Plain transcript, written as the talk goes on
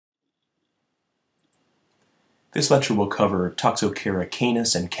This lecture will cover Toxocara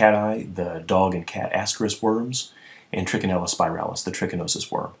canis and cati, the dog and cat ascaris worms, and Trichinella spiralis, the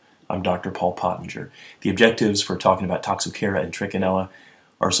trichinosis worm. I'm Dr. Paul Pottinger. The objectives for talking about Toxocara and Trichinella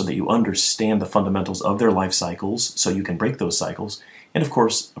are so that you understand the fundamentals of their life cycles, so you can break those cycles, and of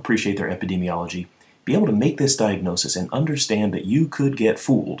course appreciate their epidemiology, be able to make this diagnosis and understand that you could get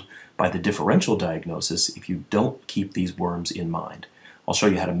fooled by the differential diagnosis if you don't keep these worms in mind. I'll show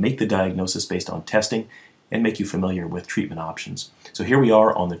you how to make the diagnosis based on testing and make you familiar with treatment options. So here we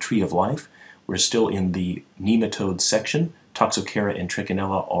are on the tree of life. We're still in the nematode section. Toxocara and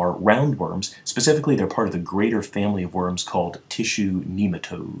Trichinella are roundworms. Specifically, they're part of the greater family of worms called tissue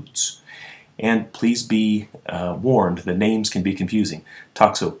nematodes. And please be warned, the names can be confusing.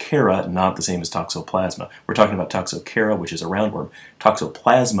 Toxocara, not the same as Toxoplasma. We're talking about Toxocara, which is a roundworm.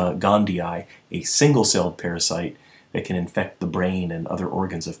 Toxoplasma gondii, a single-celled parasite that can infect the brain and other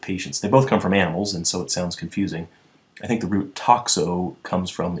organs of patients. They both come from animals, and so it sounds confusing. I think the root toxo comes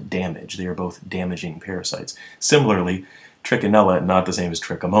from damage. They are both damaging parasites. Similarly, Trichinella, not the same as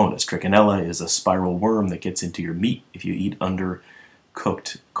Trichomonas. Trichinella is a spiral worm that gets into your meat if you eat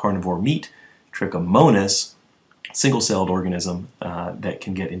undercooked carnivore meat. Trichomonas, single-celled organism that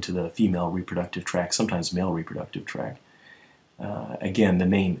can get into the female reproductive tract, sometimes male reproductive tract. Again, the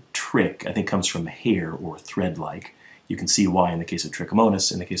name trick, I think, comes from hair or thread-like. You can see why in the case of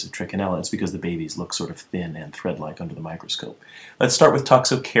Trichomonas. In the case of Trichinella, it's because the babies look sort of thin and thread-like under the microscope. Let's start with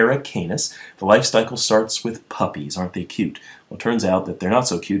Toxocara canis. The life cycle starts with puppies. Aren't they cute? Well, it turns out that they're not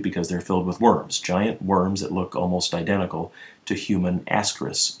so cute because they're filled with worms, giant worms that look almost identical to human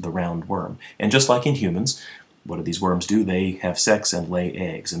ascaris, the round worm. And just like in humans, what do these worms do? They have sex and lay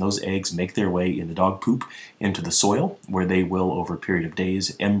eggs, and those eggs make their way in the dog poop into the soil, where they will, over a period of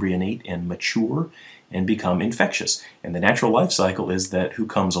days, embryonate and mature and become infectious. And the natural life cycle is that who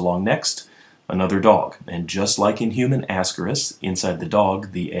comes along next? Another dog. And just like in human ascaris, inside the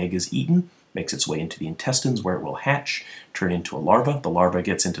dog, the egg is eaten, makes its way into the intestines where it will hatch, turn into a larva. The larva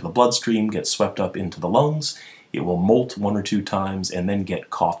gets into the bloodstream, gets swept up into the lungs. It will molt one or two times and then get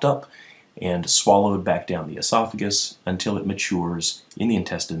coughed up and swallowed back down the esophagus until it matures in the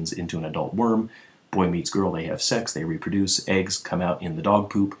intestines into an adult worm. Boy meets girl, they have sex, they reproduce, eggs come out in the dog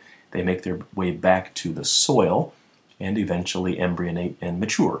poop, they make their way back to the soil and eventually embryonate and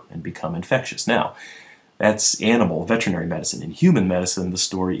mature and become infectious. Now, that's animal veterinary medicine. In human medicine, the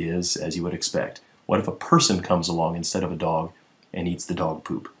story is as you would expect. What if a person comes along instead of a dog and eats the dog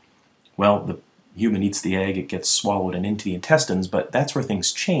poop? Well, the human eats the egg, it gets swallowed and into the intestines, but that's where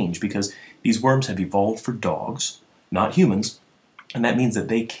things change because these worms have evolved for dogs, not humans, and that means that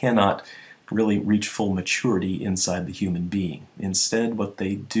they cannot really reach full maturity inside the human being. Instead, what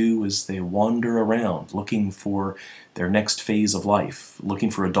they do is they wander around looking for their next phase of life,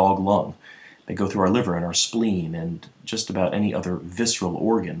 looking for a dog lung. They go through our liver and our spleen and just about any other visceral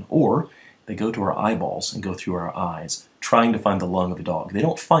organ, or they go to our eyeballs and go through our eyes, trying to find the lung of a dog. They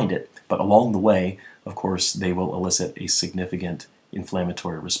don't find it, but along the way, of course, they will elicit a significant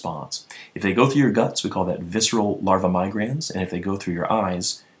inflammatory response. If they go through your guts, we call that visceral larva migrans, and if they go through your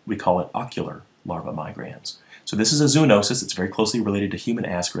eyes, we call it ocular larva migrans. So this is a zoonosis. It's very closely related to human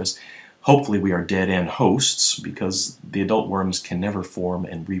ascaris. Hopefully we are dead-end hosts because the adult worms can never form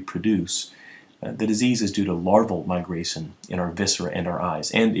and reproduce. The disease is due to larval migration in our viscera and our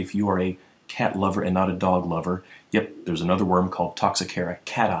eyes. And if you are a cat lover and not a dog lover, yep, there's another worm called Toxocara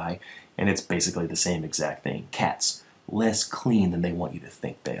cati, and it's basically the same exact thing. Cats, less clean than they want you to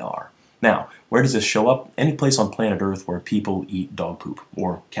think they are. Now, where does this show up? Any place on planet Earth where people eat dog poop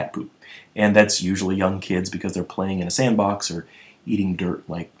or cat poop. And that's usually young kids because they're playing in a sandbox or eating dirt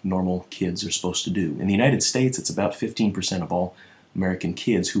like normal kids are supposed to do. In the United States, it's about 15% of all American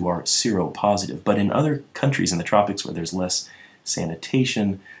kids who are seropositive. But in other countries in the tropics where there's less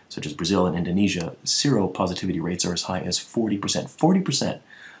sanitation, such as Brazil and Indonesia, seropositivity rates are as high as 40%. 40%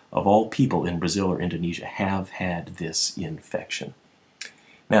 of all people in Brazil or Indonesia have had this infection.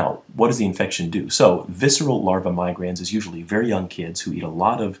 Now, what does the infection do? So, visceral larva migrans is usually very young kids who eat a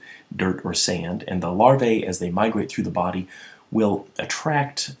lot of dirt or sand, and the larvae, as they migrate through the body, will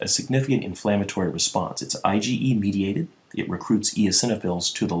attract a significant inflammatory response. It's IgE mediated. It recruits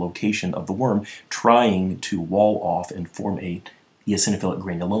eosinophils to the location of the worm, trying to wall off and form a eosinophilic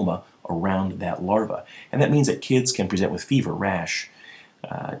granuloma around that larva. And that means that kids can present with fever, rash,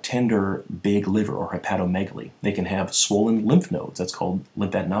 tender big liver or hepatomegaly. They can have swollen lymph nodes. That's called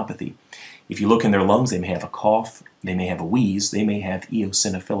lymphadenopathy. If you look in their lungs, they may have a cough, they may have a wheeze, they may have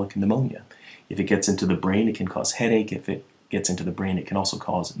eosinophilic pneumonia. If it gets into the brain, it can cause headache. If it gets into the brain, it can also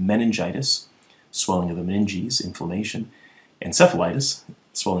cause meningitis, swelling of the meninges, inflammation, encephalitis,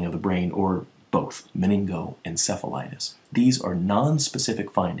 swelling of the brain, or both meningoencephalitis. These are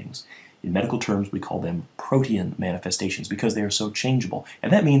non-specific findings. In medical terms, we call them protean manifestations because they are so changeable,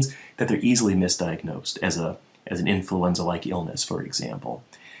 and that means that they're easily misdiagnosed as an influenza-like illness, for example.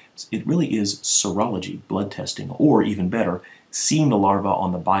 It really is serology, blood testing, or even better, seeing the larva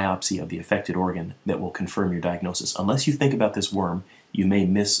on the biopsy of the affected organ that will confirm your diagnosis. Unless you think about this worm, you may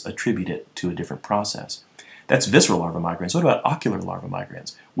misattribute it to a different process. That's visceral larva migrans. What about ocular larva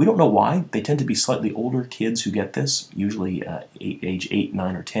migrans? We don't know why. They tend to be slightly older kids who get this, usually age 8,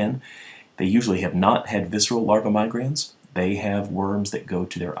 9, or 10. They usually have not had visceral larva migrans. They have worms that go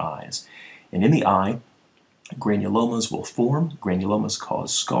to their eyes. And in the eye, granulomas will form. Granulomas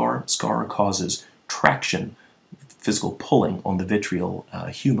cause scar. Scar causes traction, physical pulling on the vitreal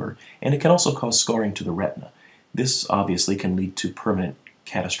humor, and it can also cause scarring to the retina. This obviously can lead to permanent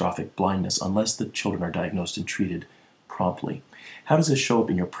catastrophic blindness unless the children are diagnosed and treated promptly. How does this show up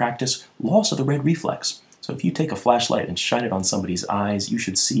in your practice? Loss of the red reflex. So if you take a flashlight and shine it on somebody's eyes, you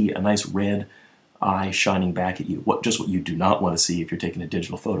should see a nice red eye shining back at you. Just what you do not want to see if you're taking a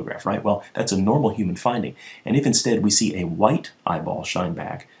digital photograph, right? Well, that's a normal human finding. And if instead we see a white eyeball shine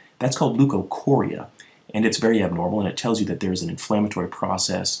back, that's called leukocoria. And it's very abnormal, and it tells you that there's an inflammatory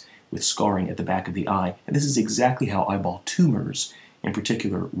process with scarring at the back of the eye. And this is exactly how eyeball tumors, in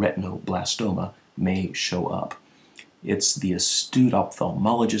particular retinoblastoma, may show up. It's the astute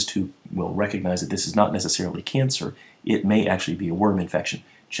ophthalmologist who will recognize that this is not necessarily cancer. It may actually be a worm infection.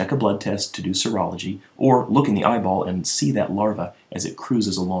 Check a blood test to do serology, or look in the eyeball and see that larva as it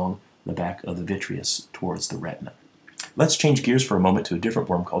cruises along the back of the vitreous towards the retina. Let's change gears for a moment to a different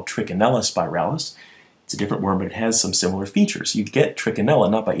worm called Trichinella spiralis. It's a different worm, but it has some similar features. You get Trichinella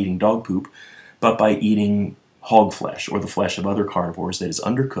not by eating dog poop, but by eating hog flesh or the flesh of other carnivores that is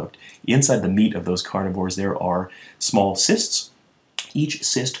undercooked. Inside the meat of those carnivores there are small cysts. Each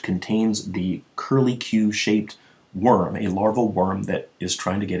cyst contains the curlicue-shaped worm, a larval worm that is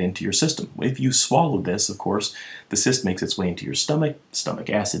trying to get into your system. If you swallow this, of course, the cyst makes its way into your stomach. Stomach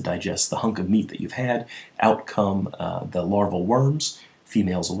acid digests the hunk of meat that you've had. Out come the larval worms.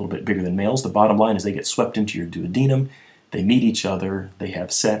 Females a little bit bigger than males. The bottom line is they get swept into your duodenum. They meet each other, they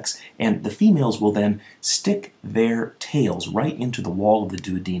have sex, and the females will then stick their tails right into the wall of the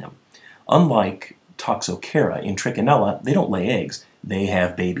duodenum. Unlike Toxocara, in Trichinella, they don't lay eggs. They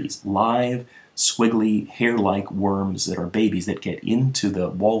have babies. Live, squiggly, hair-like worms that are babies that get into the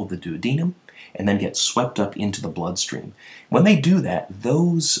wall of the duodenum and then get swept up into the bloodstream. When they do that,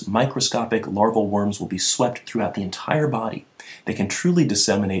 those microscopic larval worms will be swept throughout the entire body. They can truly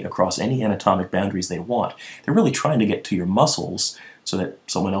disseminate across any anatomic boundaries they want. They're really trying to get to your muscles so that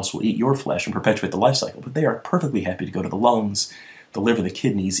someone else will eat your flesh and perpetuate the life cycle, but they are perfectly happy to go to the lungs, the liver, the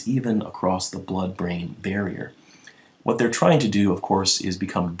kidneys, even across the blood-brain barrier. What they're trying to do, of course, is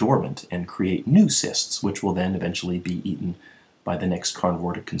become dormant and create new cysts, which will then eventually be eaten by the next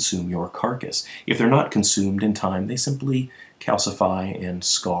carnivore to consume your carcass. If they're not consumed in time, they simply calcify and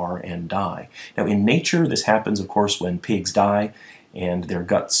scar and die. Now, in nature, this happens, of course, when pigs die and their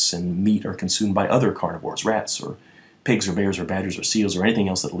guts and meat are consumed by other carnivores, rats or pigs or bears or badgers or seals or anything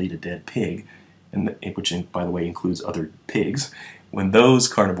else that'll eat a dead pig, and which, by the way, includes other pigs. When those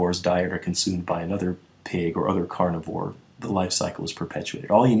carnivores die and are consumed by another pig or other carnivore, the life cycle is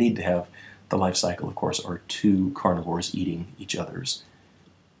perpetuated. All you need to have the life cycle, of course, are two carnivores eating each other's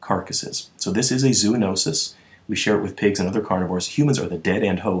carcasses. So this is a zoonosis. We share it with pigs and other carnivores. Humans are the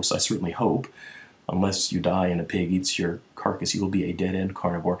dead-end hosts, I certainly hope. Unless you die and a pig eats your carcass, you will be a dead-end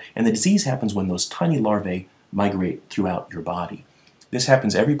carnivore. And the disease happens when those tiny larvae migrate throughout your body. This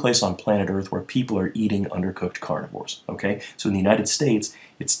happens every place on planet Earth where people are eating undercooked carnivores. Okay? So in the United States,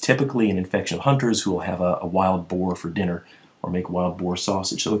 it's typically an infection of hunters who will have a wild boar for dinner or make wild boar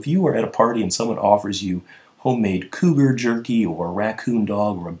sausage. So if you are at a party and someone offers you homemade cougar jerky or a raccoon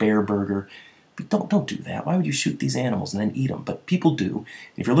dog or a bear burger, don't do that. Why would you shoot these animals and then eat them? But people do.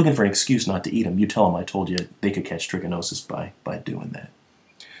 If you're looking for an excuse not to eat them, you tell them I told you they could catch trichinosis by doing that.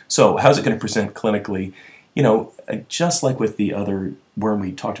 So how's it going to present clinically? You know, just like with the other worm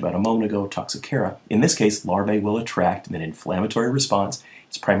we talked about a moment ago, Toxocara, in this case, larvae will attract an inflammatory response.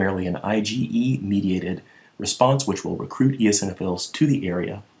 It's primarily an IgE-mediated response, which will recruit eosinophils to the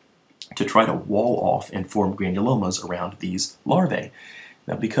area to try to wall off and form granulomas around these larvae.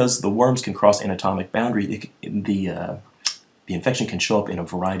 Now, because the worms can cross anatomic boundary, the infection can show up in a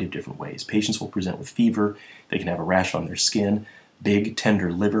variety of different ways. Patients will present with fever, they can have a rash on their skin, big,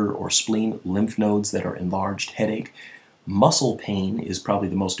 tender liver or spleen, lymph nodes that are enlarged, headache. Muscle pain is probably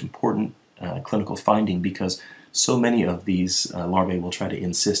the most important clinical finding because so many of these larvae will try to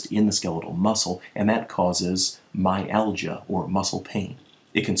insist in the skeletal muscle, and that causes myalgia or muscle pain.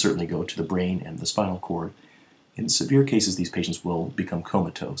 It can certainly go to the brain and the spinal cord. In severe cases, these patients will become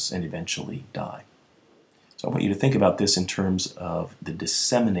comatose and eventually die. So I want you to think about this in terms of the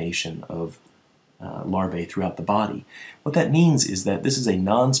dissemination of larvae throughout the body. What that means is that this is a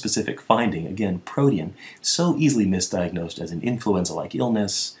non-specific finding, again, protean, so easily misdiagnosed as an influenza-like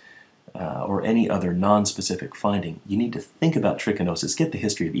illness or any other non-specific finding. You need to think about trichinosis, get the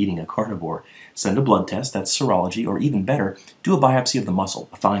history of eating a carnivore, send a blood test, that's serology, or even better, do a biopsy of the muscle,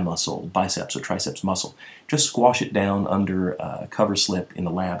 a thigh muscle, biceps or triceps muscle. Just squash it down under a cover slip in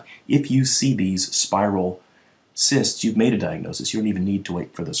the lab. If you see these spiral cysts, you've made a diagnosis. You don't even need to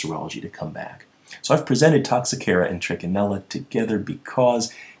wait for the serology to come back. So I've presented Toxocara and Trichinella together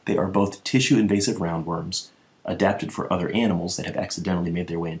because they are both tissue-invasive roundworms adapted for other animals that have accidentally made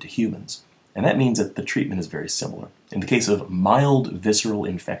their way into humans. And that means that the treatment is very similar. In the case of mild visceral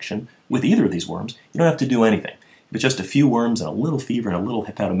infection with either of these worms, you don't have to do anything. If it's just a few worms and a little fever and a little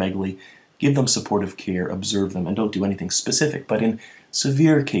hepatomegaly, give them supportive care, observe them, and don't do anything specific. But in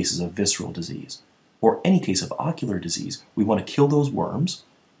severe cases of visceral disease, or any case of ocular disease, we want to kill those worms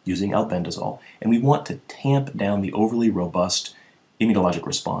using albendazole, and we want to tamp down the overly robust immunologic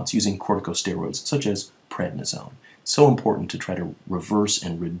response using corticosteroids such as prednisone. So important to try to reverse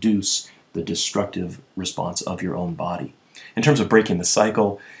and reduce the destructive response of your own body. In terms of breaking the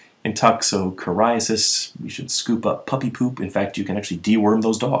cycle, in toxocariasis, we should scoop up puppy poop. In fact, you can actually deworm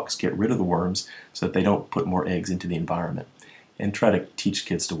those dogs, get rid of the worms so that they don't put more eggs into the environment, and try to teach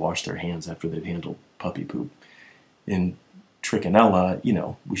kids to wash their hands after they've handled puppy poop. In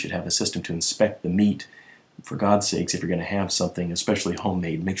Trichinella, we should have a system to inspect the meat. For God's sakes, if you're going to have something, especially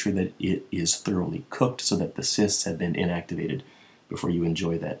homemade, make sure that it is thoroughly cooked so that the cysts have been inactivated before you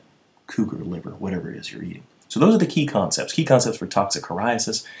enjoy that cougar liver, whatever it is you're eating. So those are the key concepts. Key concepts for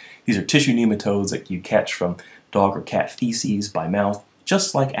toxocariasis. These are tissue nematodes that you catch from dog or cat feces by mouth,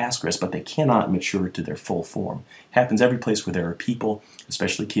 just like ascaris, but they cannot mature to their full form. Happens every place where there are people,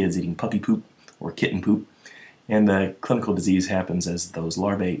 especially kids, eating puppy poop or kitten poop. And the clinical disease happens as those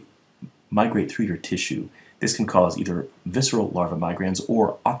larvae migrate through your tissue. This can cause either visceral larva migrans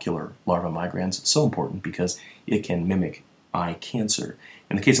or ocular larva migrans. So important because it can mimic eye cancer.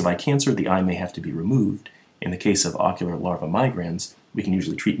 In the case of eye cancer, the eye may have to be removed. In the case of ocular larva migrans, we can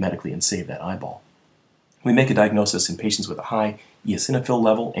usually treat medically and save that eyeball. We make a diagnosis in patients with a high eosinophil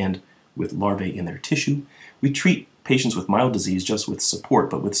level and with larvae in their tissue. We treat patients with mild disease just with support,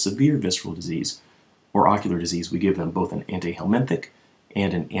 but with severe visceral disease or ocular disease, we give them both an anti-helminthic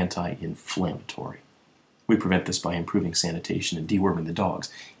and an anti-inflammatory. We prevent this by improving sanitation and deworming the dogs.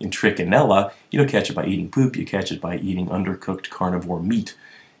 In Trichinella, you don't catch it by eating poop, you catch it by eating undercooked carnivore meat.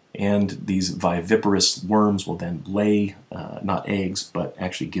 And these viviparous worms will then lay, not eggs, but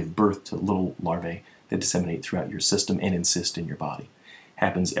actually give birth to little larvae that disseminate throughout your system and encyst in your body.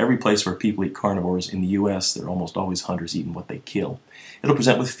 Happens every place where people eat carnivores. In the U.S., they're almost always hunters eating what they kill. It'll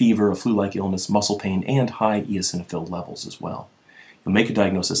present with fever, a flu-like illness, muscle pain, and high eosinophil levels as well. You'll make a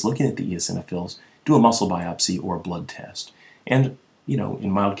diagnosis looking at the eosinophils, do a muscle biopsy or a blood test. And,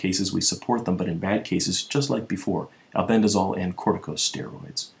 in mild cases, we support them, but in bad cases, just like before, albendazole and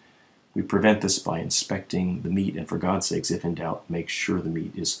corticosteroids. We prevent this by inspecting the meat, and for God's sakes, if in doubt, make sure the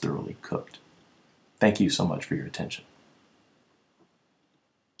meat is thoroughly cooked. Thank you so much for your attention.